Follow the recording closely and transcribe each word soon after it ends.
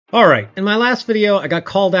Alright, in my last video I got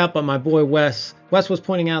called out by my boy Wes. Wes was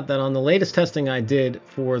pointing out that on the latest testing I did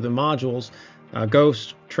for the modules,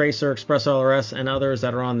 Ghost, Tracer, Express ELRS, and others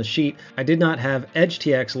that are on the sheet, I did not have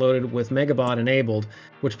EdgeTX loaded with Baud enabled,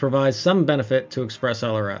 which provides some benefit to Express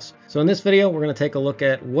ELRS. So in this video we're going to take a look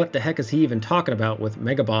at what the heck is he even talking about with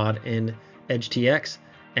Baud in EdgeTX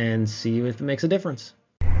and see if it makes a difference.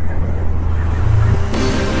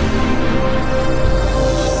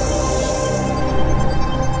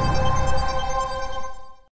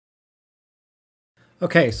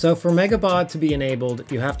 Okay, so for Baud to be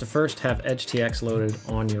enabled, you have to first have EdgeTX loaded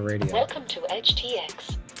on your radio. Welcome to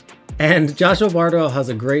EdgeTX. And Joshua Bardwell has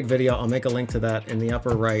a great video. I'll make a link to that in the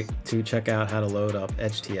upper right to check out how to load up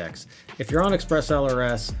EdgeTX. If you're on Express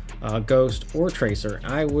ELRS, Ghost, or Tracer,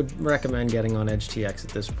 I would recommend getting on EdgeTX at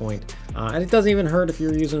this point. And it doesn't even hurt if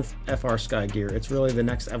you're using FR Sky Gear. It's really the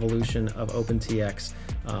next evolution of OpenTX.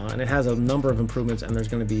 And it has a number of improvements, and there's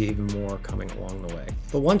going to be even more coming along the way.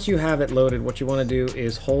 But once you have it loaded, what you want to do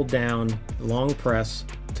is hold down long press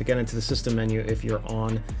to get into the system menu. If you're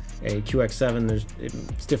on a QX7,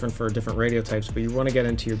 it's different for different radio types, but you want to get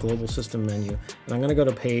into your global system menu. And I'm going to go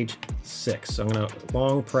to page 6. So I'm going to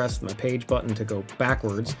long press my page button to go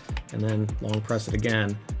backwards, and then long press it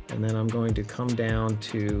again. And then I'm going to come down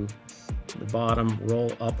to the bottom,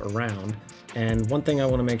 roll up around. And one thing I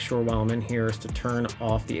want to make sure while I'm in here is to turn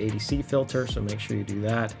off the ADC filter, so make sure you do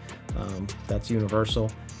that. That's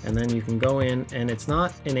universal. And then you can go in, and it's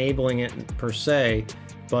not enabling it per se,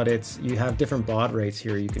 but you have different baud rates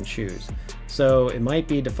here you can choose. So it might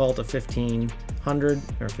be default of 1500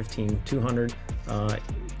 or 15200.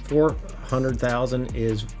 400,000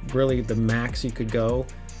 is really the max you could go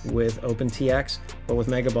with OpenTX, but with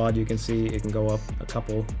Baud you can see it can go up a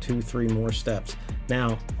couple, 2-3 more steps.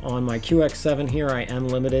 Now on my QX7 here I am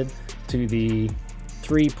limited to the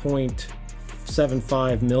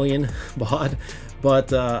 3.75 million baud,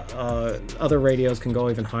 but other radios can go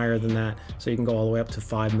even higher than that, so you can go all the way up to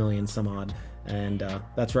 5 million some odd, and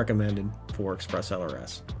that's recommended for Express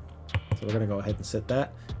ELRS. So we're going to go ahead and set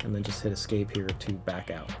that, and then just hit escape here to back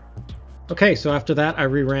out. Okay, so after that I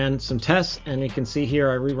reran some tests, and you can see here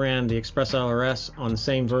I reran the Express ELRS on the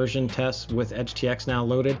same version tests with EdgeTX now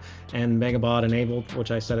loaded and Baud enabled,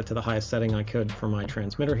 which I set it to the highest setting I could for my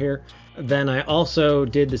transmitter here. Then I also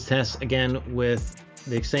did this test again with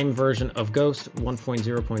the same version of Ghost,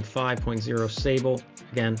 1.0.5.0 Sable,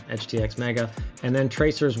 again EdgeTX MEGA, and then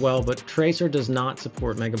Tracer as well, but Tracer does not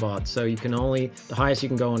support Baud, so you can only, the highest you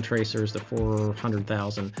can go on Tracer is the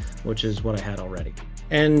 400,000, which is what I had already.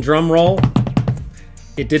 And drum roll,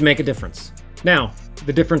 it did make a difference. Now,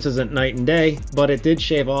 the difference isn't night and day, but it did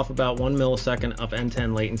shave off about 1 millisecond of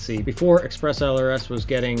end-to-end latency. Before, Express ELRS was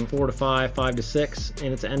getting 4 to 5, 5 to 6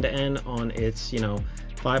 in its end-to-end on its,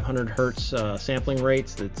 500 hertz sampling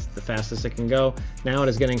rates. That's the fastest it can go. Now it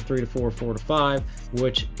is getting 3 to 4, 4 to 5,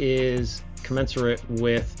 which is commensurate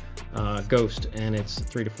with Ghost, and it's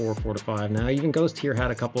 3 to 4, 4 to 5. Now even Ghost here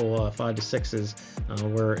had a couple 5 to 6s,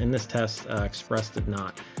 where in this test Express did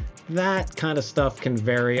not. That kind of stuff can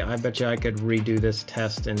vary. I bet you I could redo this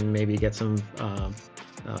test and maybe get some 5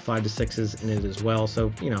 to 6s in it as well.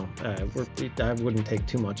 So I wouldn't take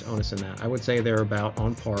too much onus in that. I would say they're about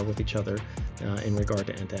on par with each other in regard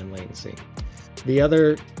to end-to-end latency. The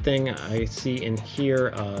other thing I see in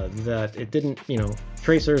here that it didn't,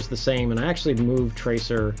 Tracer is the same, and I actually moved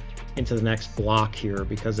Tracer into the next block here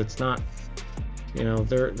because it's not,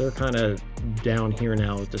 they're kind of down here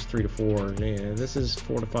now with this 3 to 4. This is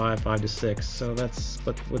 4 to 5, 5 to 6. So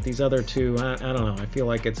but with these other two, I don't know. I feel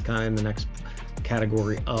like it's kind of in the next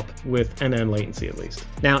category up with end-to-end latency at least.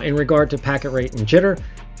 Now in regard to packet rate and jitter,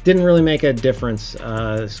 didn't really make a difference.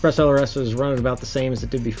 Express ELRS was running about the same as it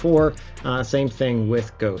did before. Same thing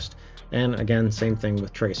with Ghost. And again, same thing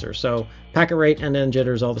with Tracer. So packet rate and end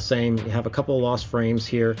jitter is all the same. You have a couple of lost frames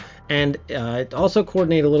here. And it also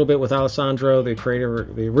coordinated a little bit with Alessandro, the creator,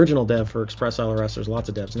 the original dev for Express ELRS. There's lots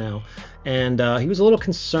of devs now. And he was a little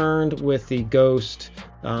concerned with the Ghost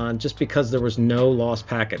just because there was no lost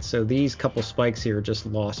packets. So these couple spikes here are just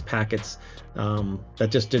lost packets that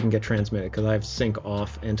just didn't get transmitted because I have sync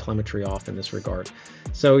off and telemetry off in this regard.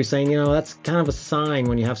 So he's saying, that's kind of a sign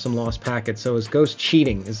when you have some lost packets. So is Ghost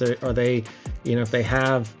cheating? Are they, if they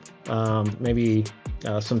have maybe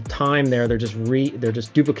some time there, they're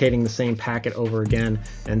just duplicating the same packet over again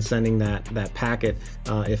and sending that packet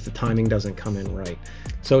if the timing doesn't come in right.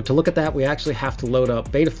 So to look at that, we actually have to load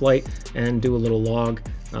up Betaflight and do a little log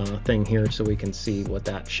thing here so we can see what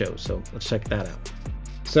that shows. So let's check that out.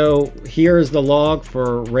 So here is the log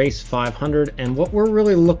for race 500, and what we're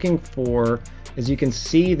really looking for is you can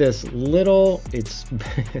see this little,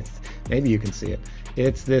 maybe you can see it.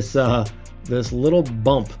 It's this this little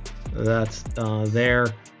bump that's there,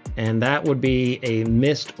 and that would be a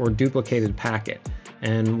missed or duplicated packet.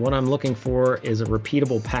 And what I'm looking for is a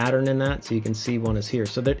repeatable pattern in that, so you can see one is here.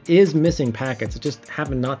 So that is missing packets. It just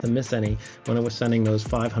happened not to miss any when it was sending those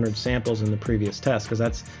 500 samples in the previous test, because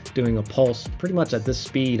that's doing a pulse pretty much at this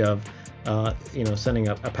speed of you know, sending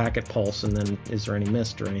a packet pulse, and then is there any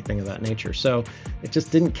missed or anything of that nature. So it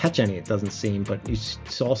just didn't catch any, it doesn't seem. But you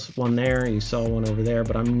saw one there, you saw one over there,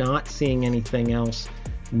 but I'm not seeing anything else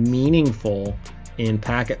meaningful in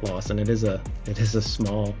packet loss, and it is a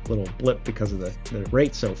small little blip because of the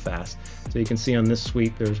rate so fast. So you can see on this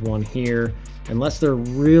sweep there's one here, unless they're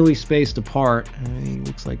really spaced apart. It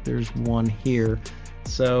looks like there's one here,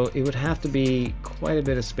 so it would have to be quite a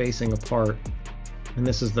bit of spacing apart. And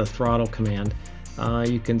this is the throttle command.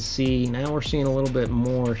 You can see now we're seeing a little bit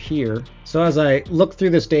more here. So as I look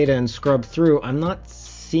through this data and scrub through, I'm not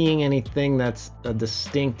seeing anything that's a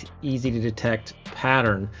distinct, easy to detect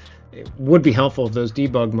pattern. It would be helpful if those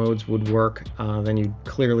debug modes would work. Then you'd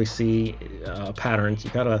clearly see patterns.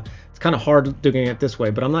 It's kind of hard doing it this way,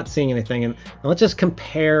 but I'm not seeing anything. And let's just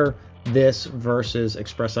compare this versus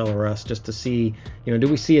Express LRS just to see, you know, do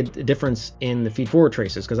we see a difference in the feed forward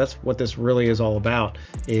traces? Because that's what this really is all about,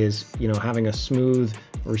 is, you know, having a smooth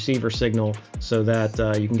receiver signal so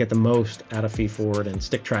that you can get the most out of feed forward and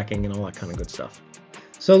stick tracking and all that kind of good stuff.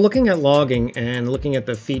 So looking at logging and looking at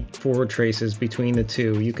the feed forward traces between the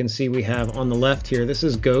two, you can see we have on the left here, this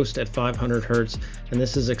is Ghost at 500 Hertz, and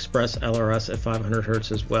this is Express LRS at 500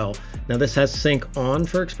 Hertz as well. Now this has sync on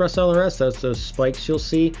for Express LRS, that's those spikes you'll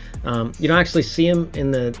see. You don't actually see them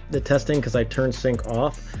in the testing because I turned sync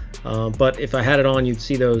off, but if I had it on, you'd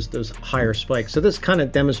see those higher spikes. So this kind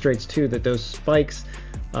of demonstrates too that those spikes,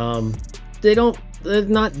 they're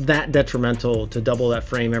not that detrimental to double that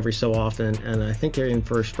frame every so often, and I think in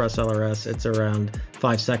for Express LRS it's around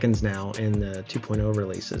 5 seconds now in the 2.0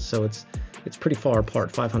 releases, so it's pretty far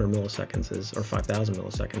apart. 500 milliseconds is, or 5,000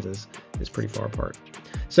 milliseconds is pretty far apart.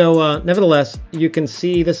 So nevertheless, you can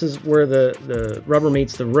see this is where the rubber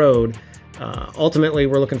meets the road. Ultimately,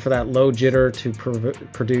 we're looking for that low jitter to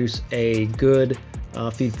produce a good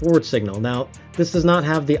feed forward signal. Now, this does not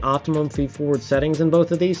have the optimum feed forward settings in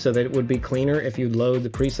both of these, so that it would be cleaner if you load the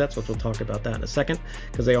presets, which we'll talk about that in a second,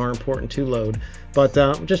 because they are important to load. But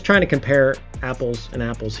I'm just trying to compare apples and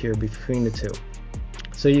apples here between the two.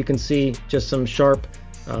 So you can see just some sharp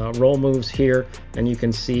roll moves here, and you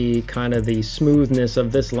can see kind of the smoothness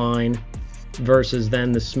of this line versus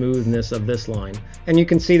then the smoothness of this line. And you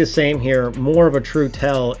can see the same here. More of a true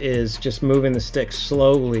tell is just moving the stick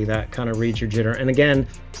slowly, that kind of reads your jitter. And again,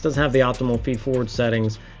 this doesn't have the optimal feed forward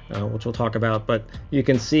settings, which we'll talk about, but you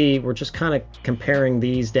can see we're just kind of comparing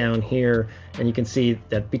these down here, and you can see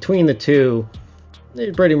that between the two,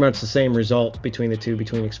 they're pretty much the same result between the two,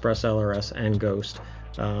 between Express LRS and Ghost,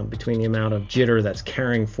 between the amount of jitter that's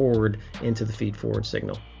carrying forward into the feed forward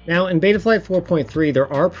signal. Now in Betaflight 4.3,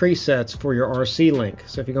 there are presets for your RC link.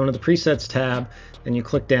 So if you go into the presets tab and you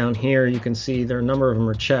click down here, you can see there are a number of them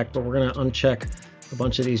are checked, but we're going to uncheck a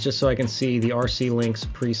bunch of these just so I can see the RC links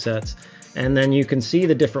presets. And then you can see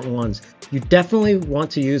the different ones. You definitely want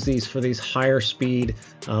to use these for these higher speed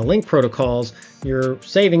link protocols. You're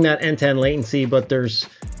saving that end-to-end latency, but there's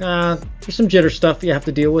some jitter stuff you have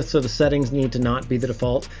to deal with, so the settings need to not be the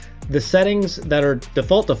default. The settings that are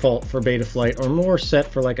default for Betaflight are more set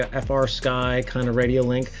for like a FR Sky kind of radio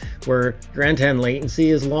link, where your end-to-end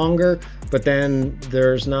latency is longer, but then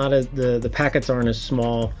there's not the packets aren't as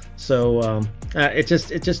small, so it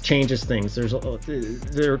just changes things.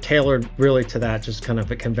 They're tailored really to that, just kind of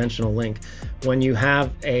a conventional link. When you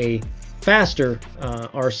have a faster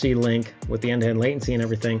RC link with the end-to-end latency and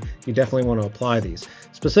everything, you definitely want to apply these,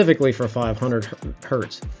 specifically for 500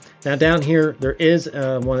 Hertz. Now down here, there is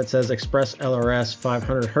one that says Express LRS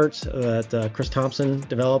 500 Hertz that Chris Thompson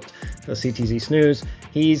developed, the CTZ Snooze.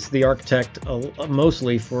 He's the architect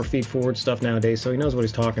mostly for feed forward stuff nowadays, so he knows what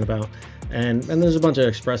he's talking about. And there's a bunch of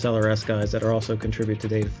Express LRS guys that are also contribute to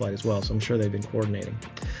Betaflight as well, so I'm sure they've been coordinating.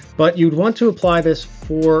 But you'd want to apply this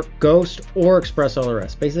for Ghost or Express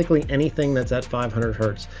LRS, basically anything that's at 500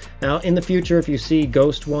 Hertz. Now in the future, if you see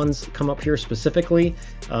Ghost ones come up here specifically,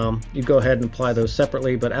 you go ahead and apply those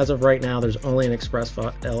separately, but as of right now, there's only an Express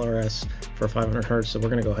LRS for 500 Hertz, so we're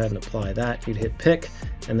going to go ahead and apply that. You'd hit pick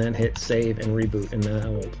and then hit save and reboot, and then that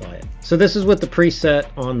will apply it. So this is with the preset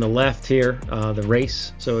on the left here, the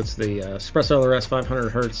race. So it's the Express LRS 500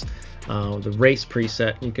 Hertz, the race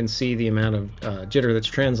preset. You can see the amount of jitter that's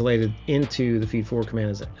translated into the feed forward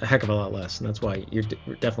command is a heck of a lot less, and that's why you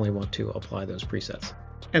definitely want to apply those presets.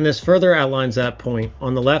 And this further outlines that point.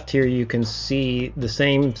 On the left here, you can see the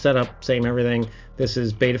same setup, same everything. This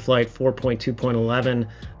is Betaflight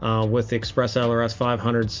 4.2.11 with the Express LRS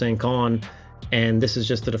 500 sync on, and this is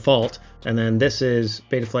just the default. And then this is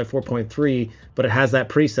Betaflight 4.3, but it has that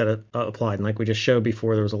preset applied. And like we just showed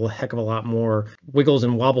before, there was a heck of a lot more wiggles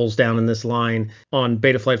and wobbles down in this line on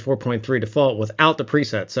Betaflight 4.3 default without the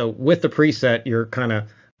preset. So with the preset, you're kind of,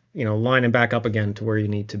 lining back up again to where you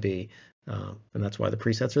need to be. And that's why the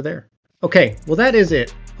presets are there. Okay, well that is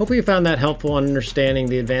it. Hopefully you found that helpful on understanding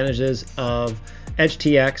the advantages of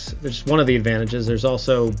EdgeTX. There's one of the advantages. There's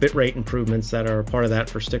also bitrate improvements that are part of that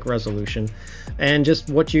for stick resolution, and just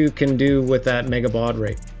what you can do with that Mega Baud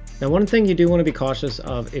rate. Now, one thing you do want to be cautious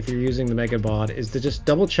of if you're using the Mega Baud is to just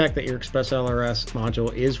double check that your Express LRS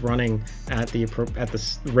module is running at the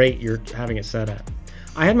rate you're having it set at.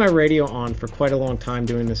 I had my radio on for quite a long time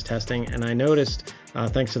doing this testing, and I noticed,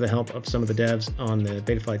 thanks to the help of some of the devs on the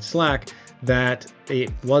Betaflight Slack, that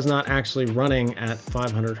it was not actually running at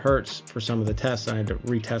 500 Hertz for some of the tests. I had to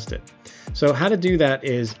retest it. So how to do that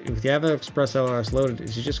is, if you have an Express LRS loaded,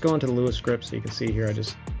 is you just go into the Lua script. So you can see here, I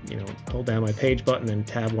just hold down my page button and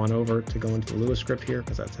tab one over to go into the Lua script here,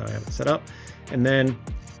 because that's how I have it set up. And then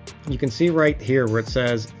you can see right here where it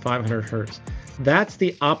says 500 Hertz. That's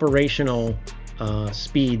the operational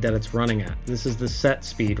speed that it's running at. This is the set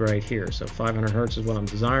speed right here. So 500 Hertz is what I'm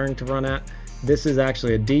desiring to run at. This is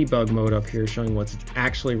actually a debug mode up here showing what it's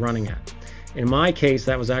actually running at. In my case,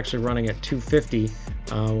 that was actually running at 250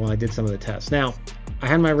 while I did some of the tests. Now, I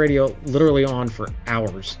had my radio literally on for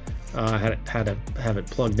hours. I had to have it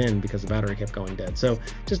plugged in because the battery kept going dead. So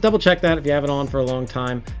just double check that if you have it on for a long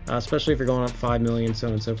time, especially if you're going up 5 million, so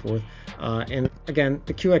on and so forth. And again,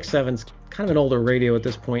 the QX7's kind of an older radio at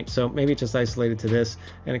this point, so maybe it's just isolated to this,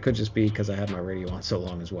 and it could just be because I had my radio on so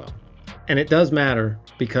long as well. And it does matter,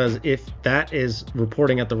 because if that is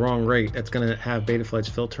reporting at the wrong rate, it's going to have Betaflight's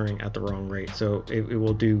filtering at the wrong rate. So it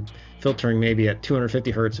will do filtering maybe at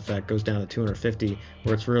 250 Hertz if that goes down to 250,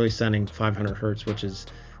 where it's really sending 500 Hertz, which is,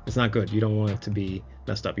 it's not good. You don't want it to be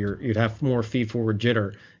messed up. You'd have more feed-forward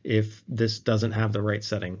jitter if this doesn't have the right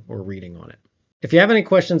setting or reading on it. If you have any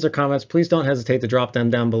questions or comments, please don't hesitate to drop them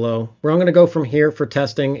down below. Where I'm going to go from here for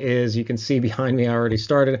testing is, you can see behind me I already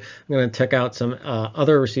started. I'm going to check out some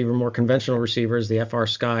other receiver, more conventional receivers, the FR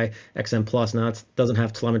Sky XM Plus. Now it doesn't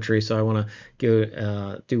have telemetry, so I want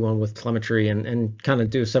to do one with telemetry and kind of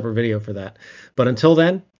do a separate video for that. But until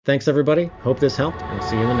then, thanks everybody. Hope this helped, and I'll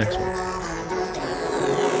see you in the next one.